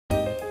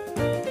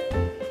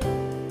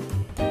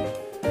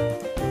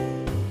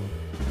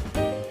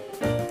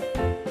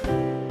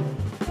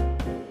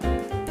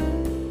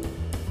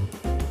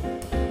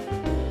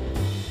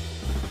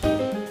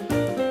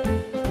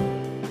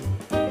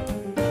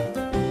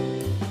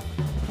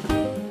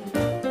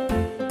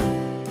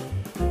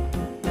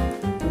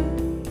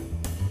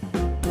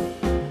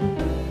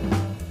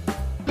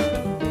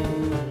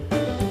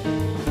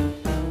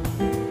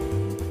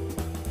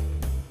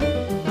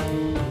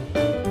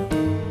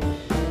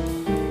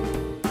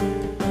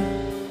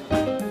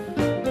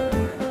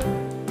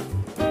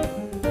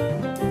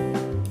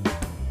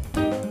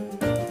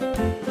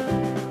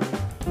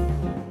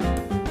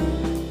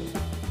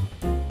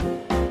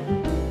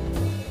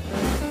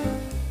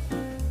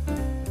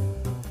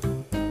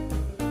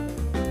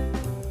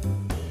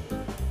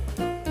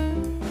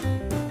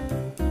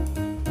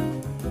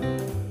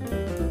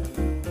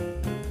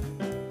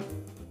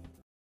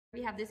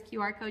have this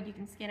QR code. You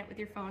can scan it with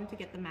your phone to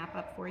get the map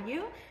up for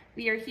you.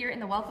 We are here in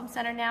the Welcome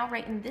Center now,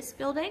 right in this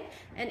building.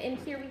 And in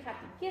here we have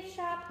the gift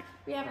shop.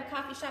 We have our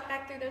coffee shop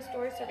back through those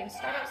doors serving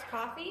Starbucks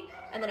coffee.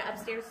 And then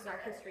upstairs is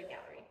our history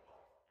gallery.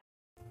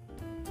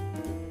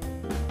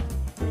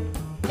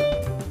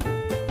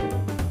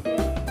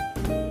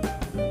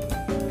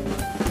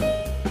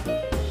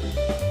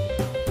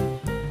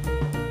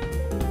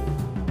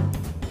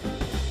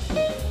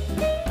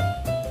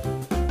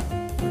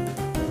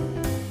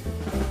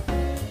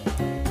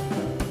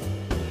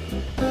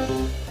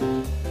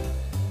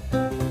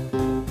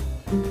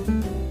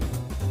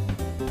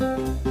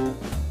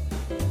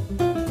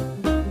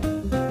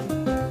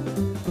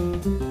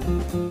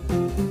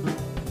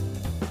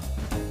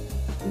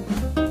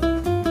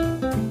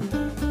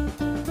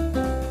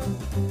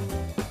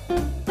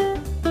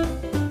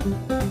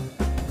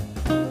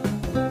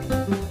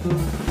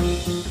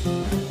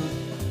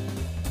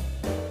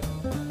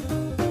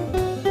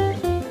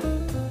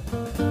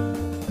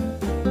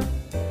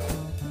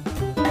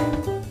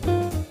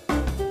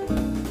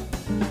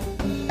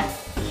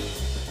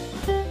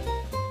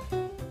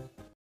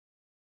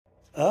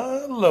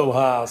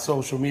 Aloha,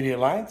 social media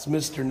lights.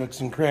 Mr.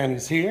 Nooks and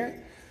Crannies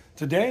here.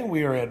 Today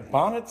we are at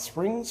Bonnet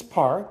Springs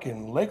Park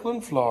in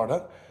Lakeland,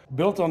 Florida,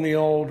 built on the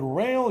old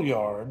rail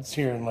yards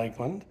here in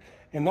Lakeland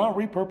and now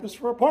repurposed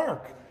for a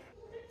park.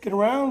 Get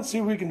around, see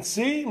what we can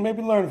see, and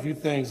maybe learn a few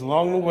things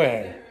along the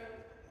way.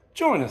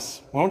 Join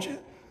us, won't you?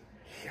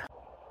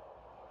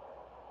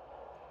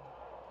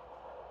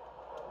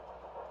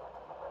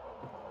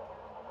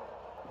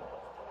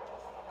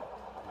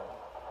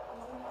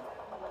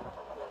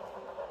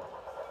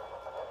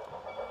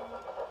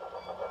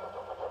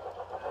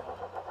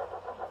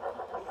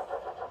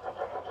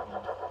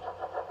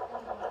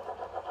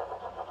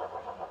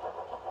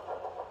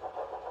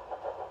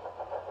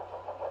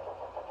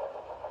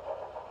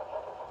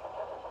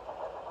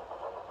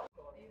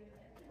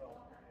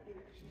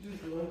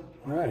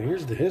 All right,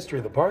 here's the history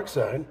of the park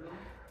side.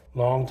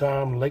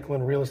 Longtime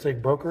Lakeland real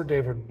estate broker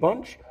David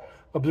Bunch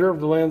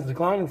observed the land's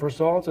decline and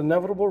foresaw its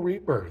inevitable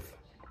rebirth.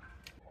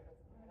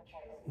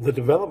 The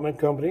development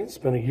company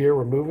spent a year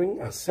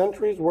removing a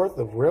century's worth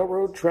of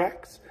railroad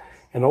tracks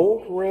and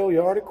old rail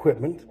yard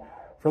equipment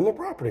from the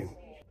property.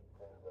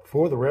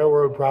 Before the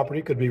railroad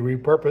property could be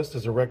repurposed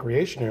as a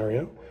recreation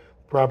area,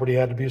 the property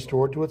had to be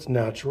restored to its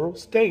natural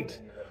state.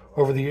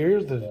 Over the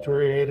years, the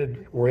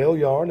deteriorated rail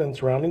yard and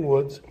surrounding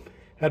woods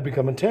had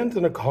become a tent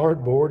and a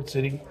cardboard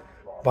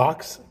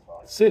box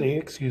city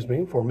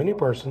for many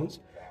persons,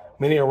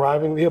 many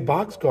arriving via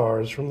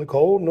boxcars from the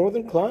cold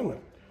northern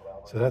climate.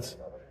 So that's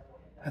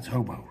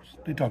hobos.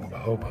 They talk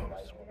about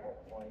hobos.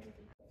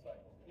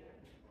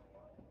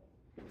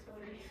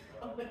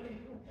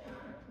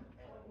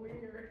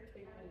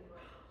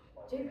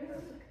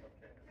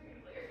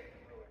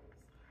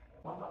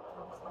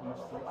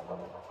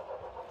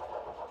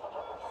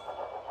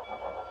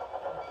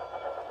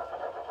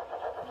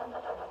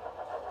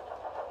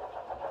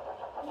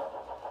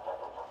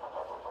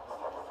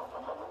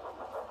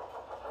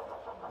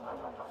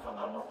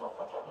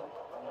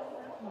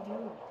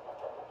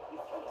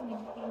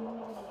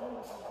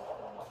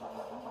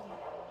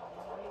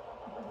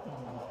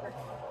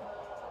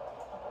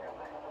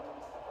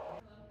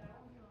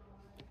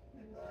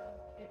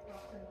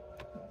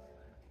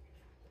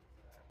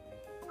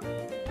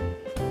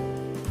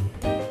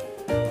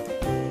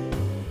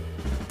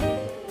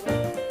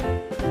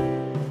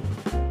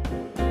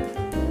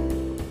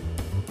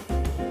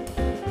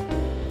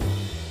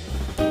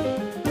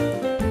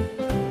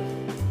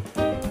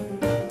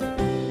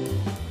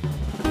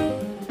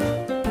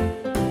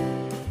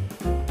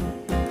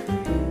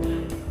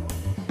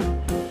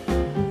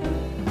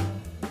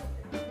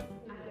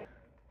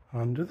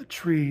 Under the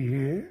tree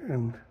here,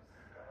 and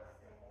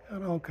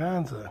got all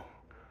kinds of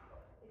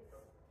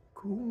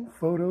cool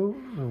photos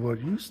of what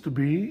used to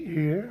be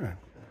here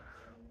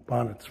at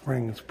Bonnet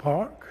Springs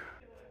Park.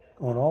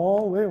 Going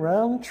all the way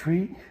around the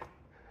tree,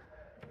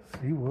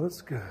 see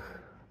what's good.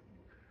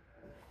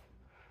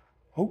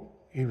 Oh,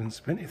 even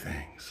spinny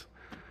things.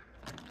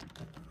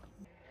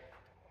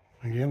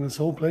 Again, this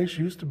whole place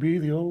used to be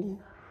the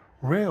old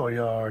rail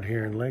yard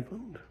here in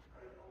Lakeland.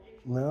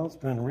 Now it's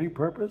been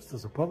repurposed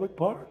as a public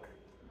park.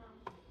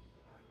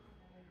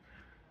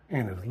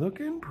 And it's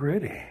looking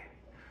pretty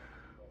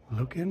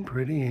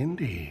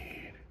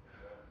indeed.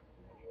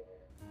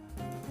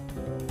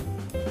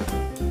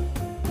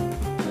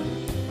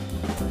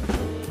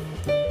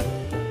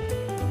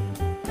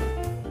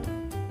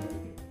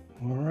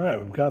 All right,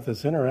 we've got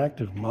this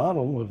interactive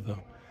model of the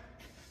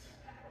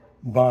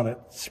Bonnet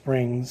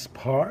Springs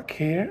Park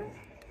here.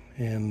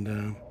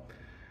 And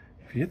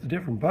if you hit the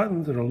different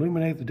buttons, it'll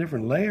illuminate the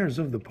different layers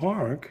of the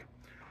park.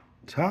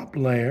 Top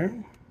layer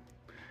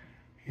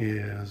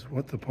is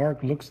what the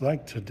park looks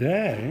like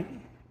today.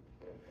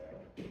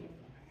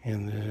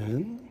 And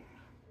then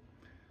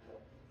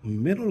the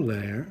middle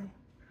layer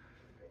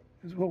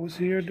is what was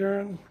here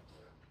during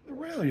the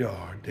rail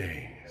yard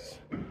days.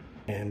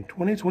 In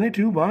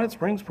 2022, Bonnet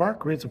Springs Park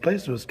creates a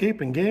place to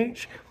escape,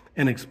 engage,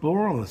 and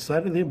explore on the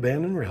site of the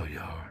abandoned rail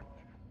yard.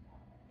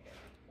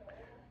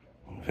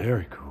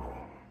 Very cool.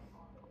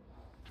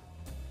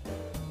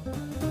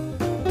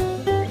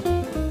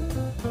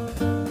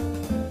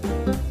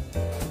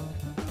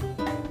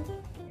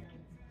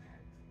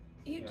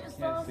 You just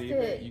lost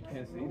it. You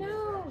can't see it?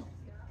 No.